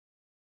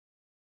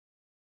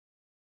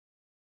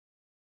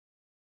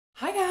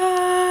Hi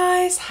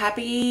guys!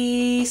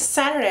 Happy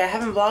Saturday. I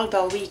haven't vlogged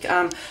all week.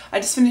 I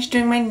just finished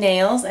doing my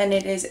nails and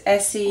it is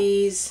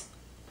Essie's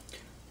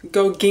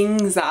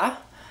Gogingza.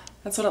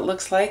 That's what it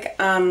looks like.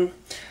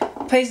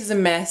 Place is a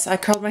mess. I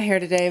curled my hair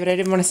today, but I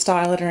didn't want to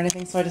style it or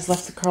anything, so I just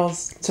left the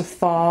curls to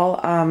fall.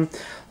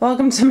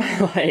 Welcome to my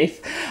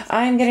life.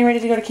 I'm getting ready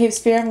to go to Cape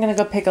Spear. I'm going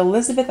to go pick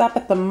Elizabeth up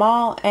at the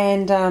mall,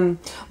 and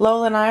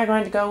Lola and I are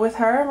going to go with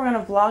her. We're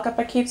going to vlog up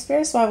at Cape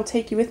Spear, so I will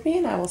take you with me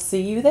and I will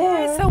see you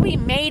there. So we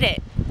made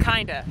it.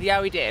 Kinda.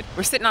 Yeah, we did.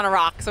 We're sitting on a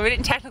rock, so we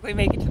didn't technically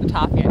make it to the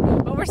top yet.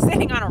 But we're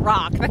sitting on a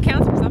rock. That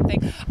counts for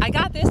something. I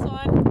got this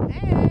one.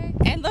 Hey.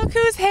 And look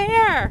who's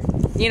here.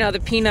 You know, the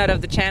peanut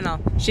of the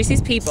channel. She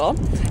sees people,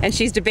 and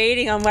she's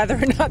debating on whether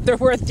or not they're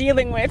worth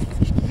dealing with.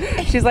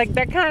 She's like,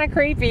 they're kind of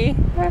creepy.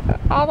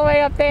 All the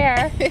way up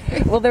there.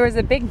 Well, there was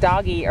a big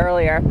doggy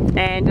earlier,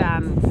 and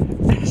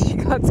she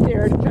got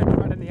scared and tried to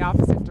run in the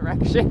opposite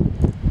direction.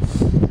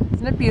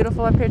 Isn't it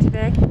beautiful up here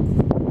today?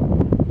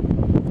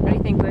 What do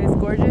you think, Liz?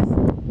 Gorgeous?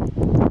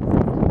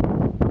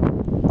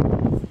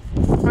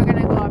 We're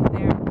gonna go up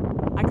there.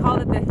 I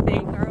called it the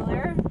thing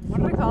earlier.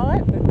 What did I call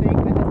it? The thing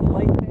that has the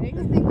light thing?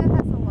 The thing that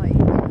has the light.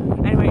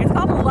 Anyway, it's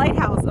called the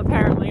lighthouse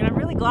apparently, and I'm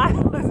really glad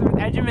Elizabeth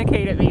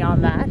educated me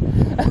on that.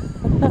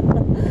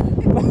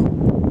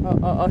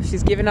 Oh,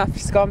 she's giving up.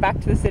 She's going back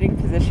to the sitting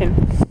position.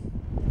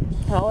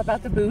 All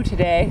about the boo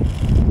today.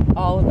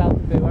 All about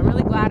the boo. I'm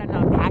really glad I'm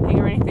not packing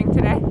or anything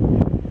today.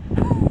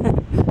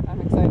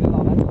 I'm excited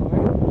all that's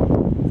over.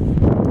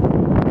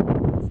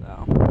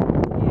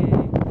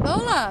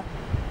 Lola!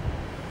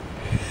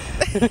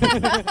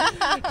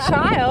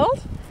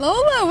 Child?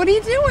 Lola, what are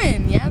you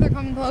doing? Yeah, they're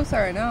coming closer,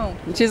 I know.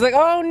 And she's like,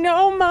 oh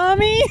no,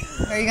 mommy!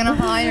 Are you gonna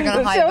hide? You're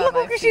gonna hide So by look,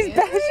 my feet. she's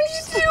back.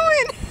 She's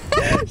doing.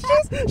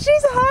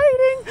 she's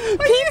hiding.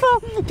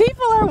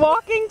 People are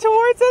walking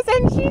towards us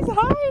and she's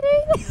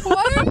hiding.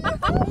 Why are you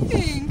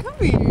hiding? Come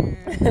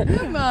here.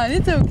 Come on,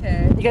 it's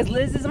okay. Because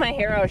Liz is my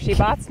hero. She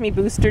bought me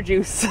booster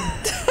juice.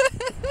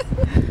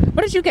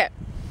 What did you get?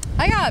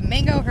 I got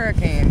mango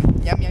hurricane.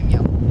 Yum, yum,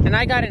 yum. And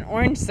I got an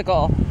orange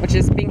sickle, which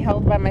is being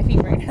held by my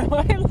feet right now.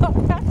 I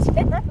love that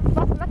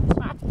terrifying that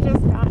I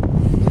just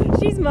got.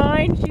 She's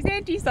mine. She's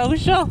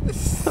antisocial.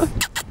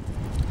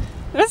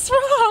 What's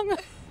wrong?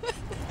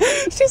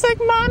 She's like,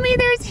 Mommy,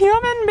 there's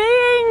human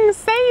beings.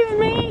 Save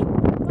me.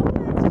 Oh,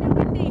 that's too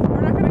windy.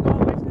 We're not going to go all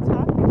the way to the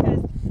top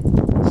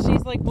because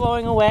she's like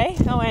blowing away.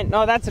 Oh, and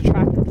no, that's a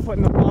tractor to put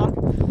in the vlog.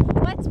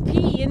 Let's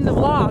pee in the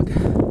vlog.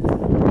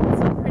 It's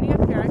so pretty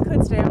up here. I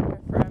could stay up here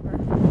forever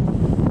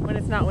when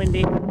it's not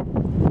windy.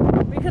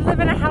 We could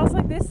live in a house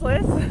like this,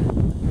 Liz.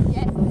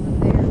 Yes,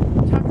 there.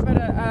 Talk about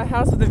a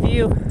house with a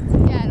view.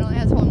 Yeah, it only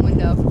has one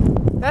window.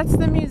 That's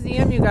the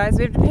museum, you guys.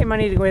 We have to pay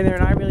money to go in there,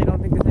 and I really don't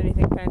think there's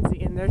anything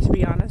fancy in there, to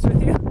be honest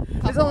with you.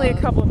 There's only a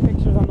couple of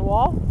pictures on the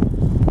wall.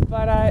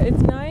 But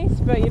it's nice,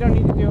 but you don't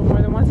need to do it more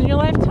than once in your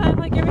lifetime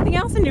like everything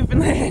else in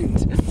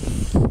Newfoundland.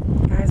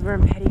 Guys, we're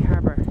in Petty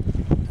Harbor.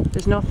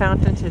 There's no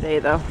fountain today,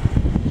 though.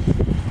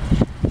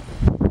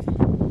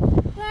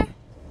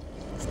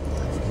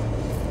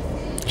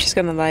 She's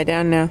gonna lie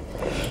down now.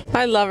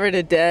 I love her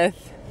to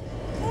death.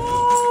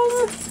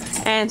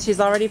 And she's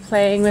already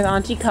playing with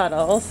Auntie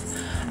Cuddles.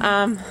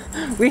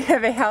 We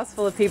have a house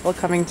full of people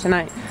coming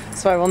tonight,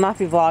 so I will not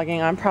be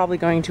vlogging. I'm probably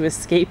going to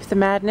escape the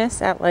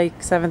madness at like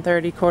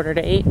 7:30, quarter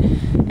to 8.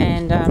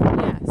 And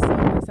yeah, so like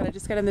I said, I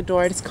just got in the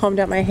door. I just combed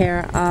out my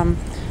hair.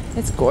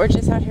 It's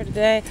gorgeous out here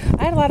today.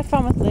 I had a lot of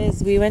fun with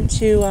Liz. We went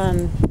to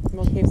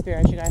well, Cape Spear,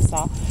 as you guys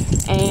saw,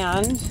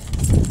 and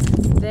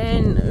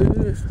then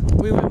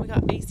we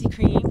got AC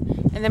cream,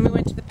 and then we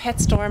went to the pet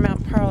store,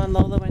 Mount Pearl, and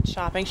Lola went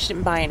shopping. She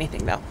didn't buy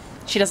anything though.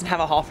 She doesn't have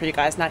a haul for you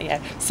guys, not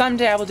yet.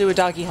 Someday I will do a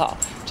doggy haul,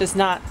 just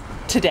not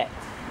today.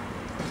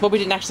 But we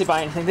didn't actually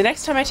buy anything. The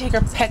next time I take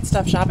her pet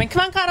stuff shopping,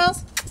 come on,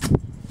 Cuddles.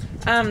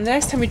 The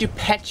next time we do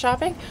pet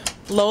shopping,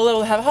 Lola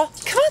will have a haul.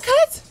 Come on,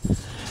 Cuds.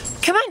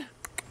 Come on.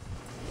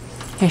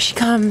 Here she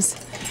comes.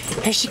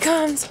 Here she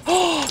comes.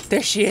 Oh,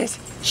 there she is.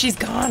 She's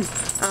gone.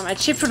 I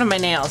chipped one of my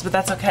nails, but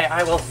that's okay.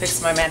 I will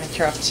fix my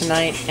manicure up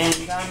tonight. And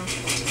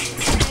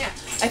yeah,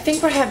 I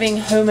think we're having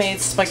homemade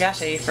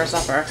spaghetti for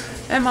supper.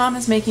 And Mom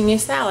is making a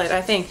salad,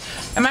 I think.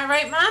 Am I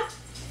right, Mom?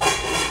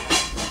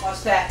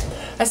 What's that?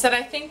 I said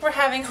I think we're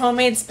having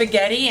homemade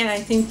spaghetti, and I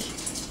think,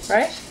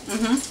 right?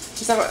 Mm-hmm.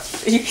 Is that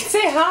what, you can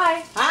say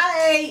hi.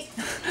 Hi.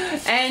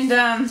 And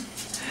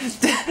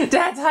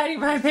Dad's hiding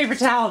behind paper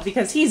towel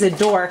because he's a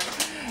dork.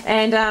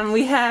 And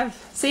we have,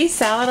 see,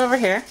 salad over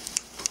here.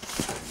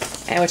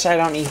 Which I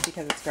don't eat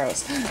because it's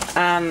gross.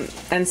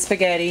 And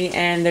spaghetti,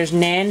 and there's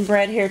naan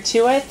bread here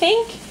too, I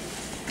think.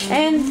 Mm-hmm.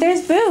 And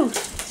there's Boo.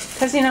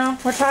 Because, you know,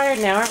 we're tired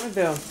now, aren't we,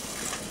 Boo?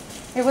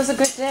 It was a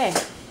good day.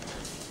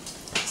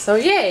 So,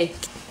 yay.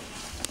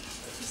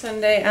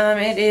 Sunday,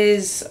 it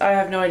is, I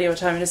have no idea what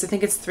time it is. I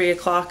think it's 3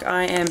 o'clock.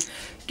 I am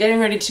getting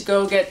ready to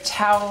go get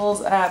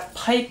towels at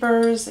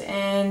Piper's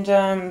and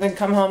then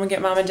come home and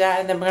get Mom and Dad,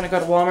 and then we're going to go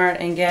to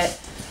Walmart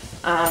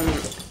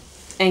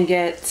and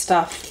get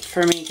stuff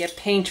for me, get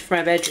paint for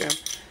my bedroom.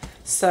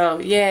 So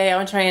yay, I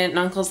went to my aunt and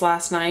uncle's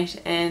last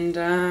night,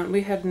 and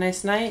we had a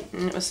nice night,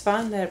 and it was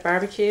fun. They had a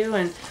barbecue,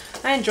 and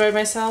I enjoyed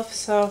myself.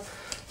 So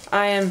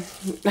I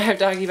have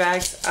doggy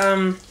bags.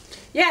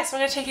 Yeah, so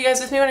I'm going to take you guys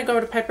with me when I go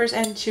to Piper's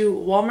and to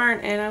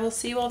Walmart, and I will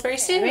see you all very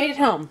soon. I made it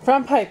home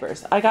from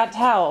Piper's. I got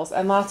towels,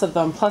 and lots of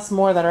them, plus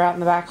more that are out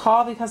in the back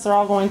hall because they're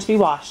all going to be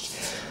washed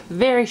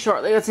very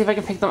shortly. Let's see if I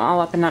can pick them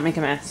all up and not make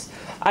a mess.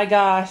 I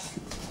got,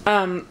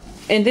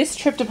 in this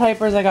trip to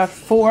Piper's, I got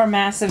 4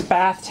 massive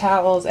bath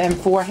towels and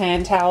 4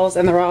 hand towels,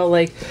 and they're all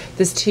like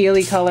this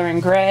tealy color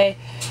and gray.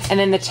 And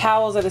then the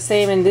towels are the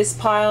same in this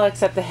pile,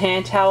 except the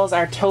hand towels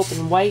are taupe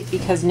and white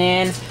because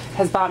Nan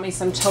has bought me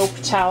some taupe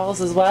towels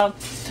as well.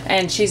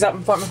 And she's up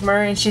in Fort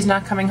McMurray and she's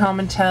not coming home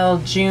until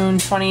June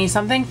 20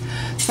 something.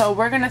 So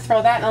we're gonna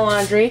throw that in the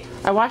laundry.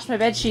 I washed my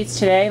bed sheets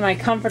today. My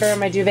comforter and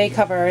my duvet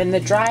cover are in the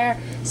dryer.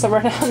 So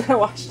we're now gonna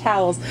wash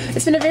towels.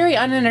 It's been a very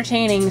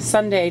unentertaining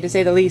Sunday, to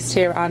say the least,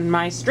 here on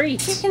my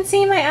street. You can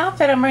see my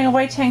outfit. I'm wearing a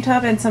white tank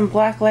top and some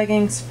black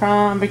leggings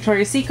from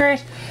Victoria's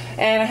Secret.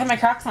 And I have my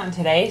Crocs on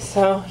today,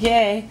 so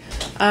yay.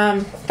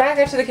 Back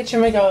up to the kitchen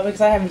we go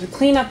because I have to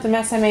clean up the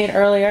mess I made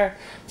earlier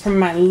from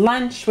my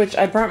lunch, which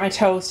I burnt my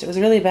toast. It was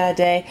a really bad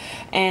day.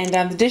 And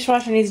the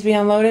dishwasher needs to be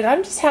unloaded.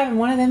 I'm just having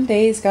one of them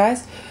days,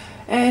 guys.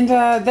 And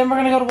then we're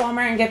gonna go to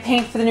Walmart and get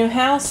paint for the new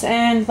house,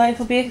 and life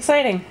will be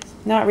exciting.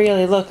 Not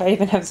really. Look, I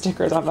even have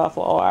stickers on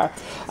Buffalo Wire.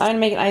 I'm gonna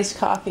make an iced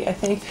coffee, I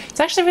think. It's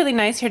actually really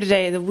nice here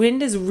today. The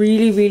wind is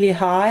really, really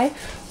high,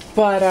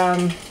 but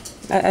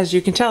as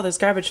you can tell, there's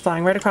garbage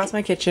flying right across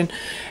my kitchen.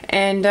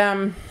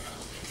 And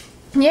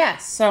yeah,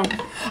 so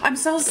I'm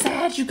so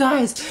sad, you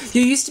guys.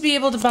 You used to be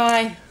able to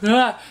buy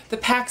the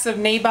packs of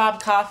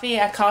Nabob coffee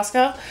at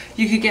Costco.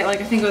 You could get,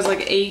 like, I think it was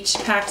like 8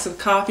 packs of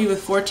coffee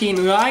with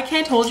 14. I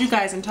can't hold you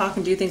guys and talk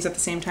and do things at the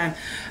same time.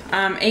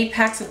 8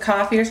 packs of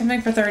coffee or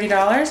something for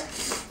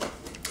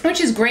 $30, which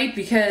is great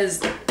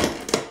because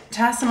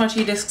Tassimo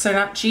tea discs are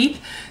not cheap.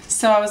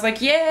 So I was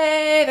like,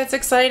 yay, that's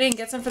exciting.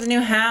 Get some for the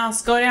new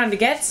house. Go down to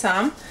get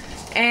some.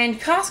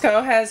 And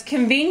Costco has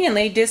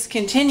conveniently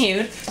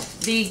discontinued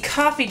the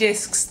coffee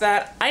discs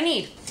that I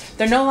need.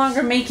 They're no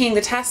longer making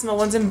the Tassimo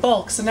ones in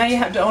bulk, so now you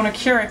have to own a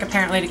Keurig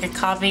apparently to get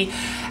coffee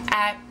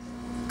at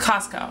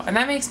Costco. And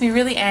that makes me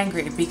really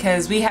angry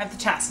because we have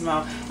the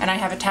Tassimo, and I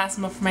have a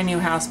Tassimo for my new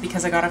house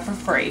because I got it for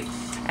free.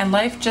 And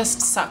life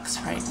just sucks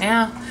right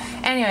now.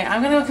 Anyway,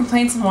 I'm gonna go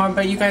complain some more,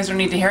 but you guys don't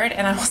need to hear it,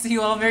 and I will see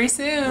you all very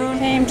soon. We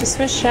came to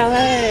Swiss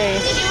Chalet.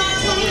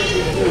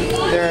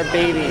 There are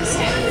babies.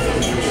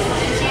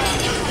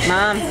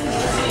 Mom,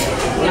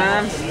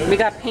 we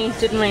got paint,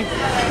 didn't we?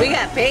 We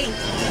got paint.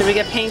 Did we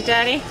get paint,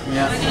 Daddy?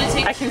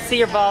 Yeah. I can see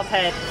your bald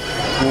head.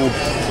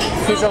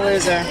 He's a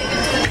loser.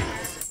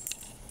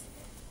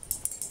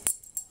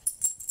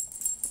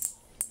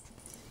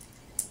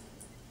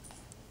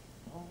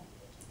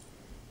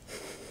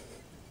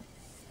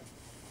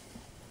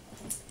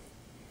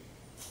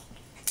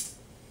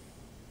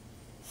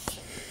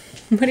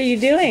 What are you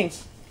doing?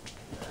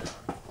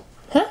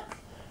 Huh?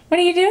 What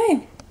are you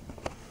doing?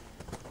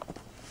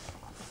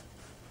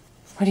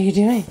 What are you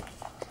doing?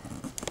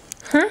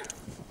 Huh?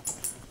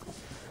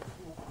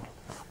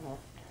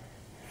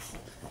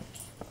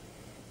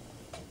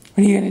 What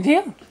are you gonna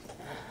do?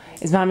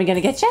 Is Mommy gonna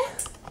get you?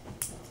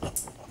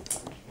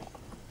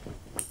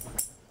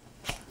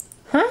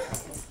 Huh?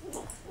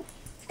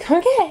 Come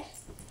and get it.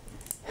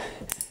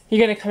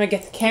 You're gonna come and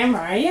get the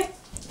camera, are you?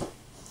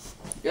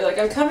 You're like,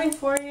 I'm coming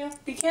for you.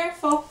 Be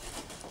careful.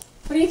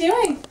 What are you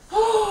doing?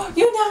 Oh,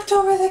 you knocked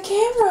over the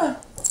camera.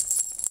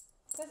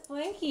 That's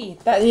Blanky.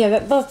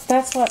 Look,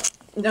 that's what.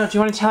 No, do you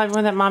want to tell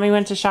everyone that Mommy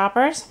went to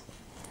Shoppers?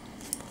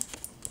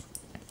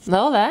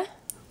 Lola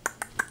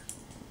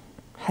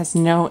has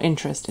no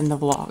interest in the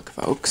vlog,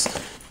 folks.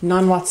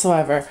 None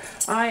whatsoever.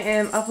 I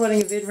am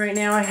uploading a vid right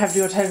now. I have to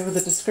go type it with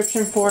a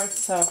description for it,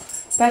 so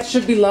that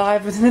should be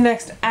live within the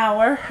next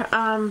hour.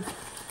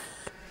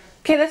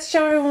 Okay, let's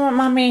show everyone what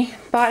Mommy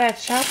bought at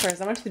Shoppers.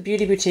 I went to the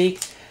beauty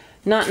boutique.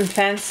 Nothing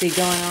fancy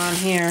going on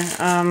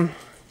here.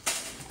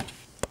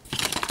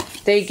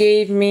 They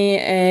gave me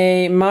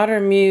a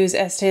Modern Muse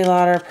Estee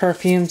Lauder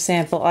perfume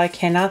sample. I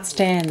cannot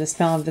stand the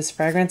smell of this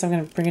fragrance. I'm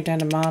going to bring it down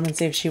to Mom and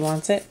see if she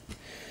wants it.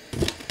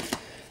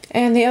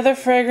 And the other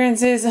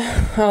fragrance is...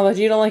 Oh,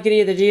 you don't like it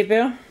either, do you,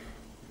 Boo?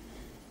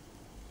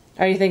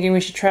 Are you thinking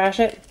we should trash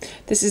it?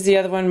 This is the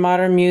other one,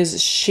 Modern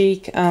Muse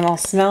Chic. I'll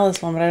smell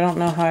this one, but I don't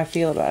know how I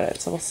feel about it,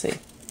 so we'll see.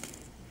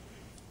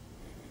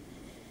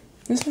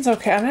 This one's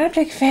okay. I'm not a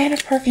big fan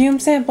of perfume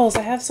samples.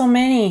 I have so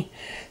many.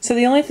 So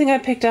the only thing I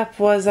picked up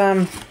was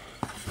a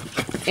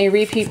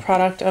repeat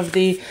product of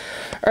the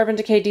Urban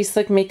Decay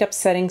De-Slick Makeup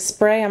Setting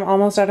Spray. I'm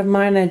almost out of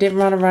mine and I didn't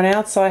want to run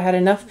out, so I had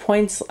enough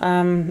points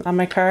on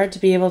my card to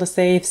be able to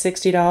save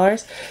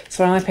 $60.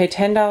 So I only paid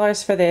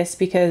 $10 for this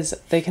because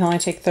they can only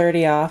take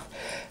 30 off.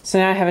 So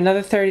now I have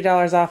another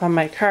 $30 off on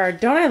my card.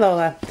 Don't I,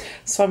 Lola?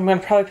 So I'm going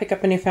to probably pick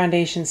up a new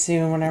foundation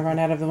soon when I run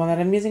out of the one that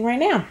I'm using right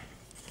now.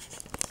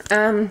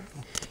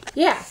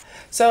 Yeah.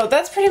 So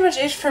that's pretty much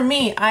it for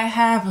me. I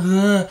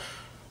have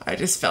I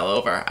just fell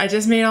over. I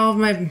just made all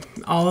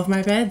of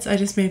my beds. I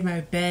just made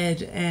my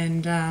bed,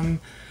 and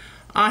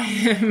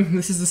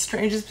this is the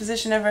strangest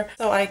position ever.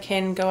 So I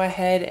can go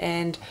ahead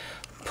and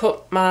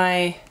put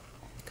my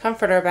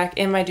comforter back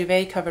in my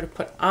duvet cover to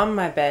put on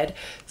my bed.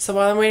 So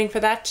while I'm waiting for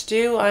that to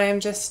do, I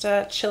am just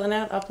chilling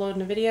out,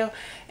 uploading a video,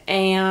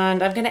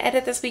 and I'm gonna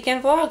edit this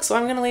weekend vlog. So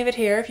I'm gonna leave it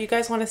here. If you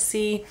guys want to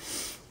see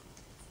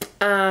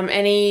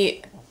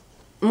any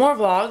more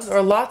vlogs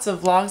or lots of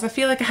vlogs, I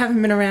feel like I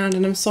haven't been around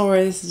and I'm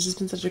sorry. This has just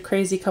been such a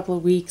crazy couple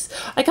of weeks.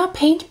 I got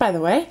paint, by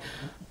the way.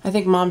 I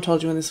think Mom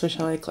told you in the Swish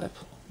LA clip.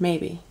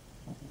 Maybe.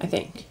 I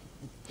think.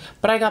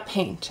 But I got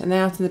paint, and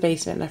now it's in the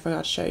basement, and I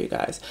forgot to show you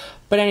guys.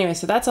 But anyway,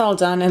 so that's all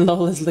done, and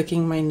Lola's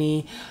licking my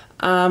knee.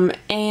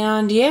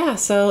 And yeah,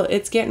 so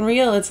it's getting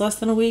real. It's less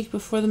than a week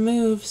before the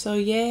move, so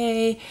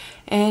yay.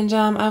 And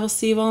I will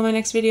see you all in my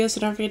next video,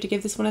 so don't forget to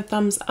give this one a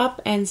thumbs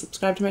up and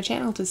subscribe to my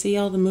channel to see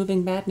all the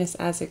moving madness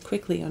as it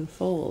quickly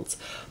unfolds.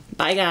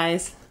 Bye,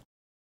 guys.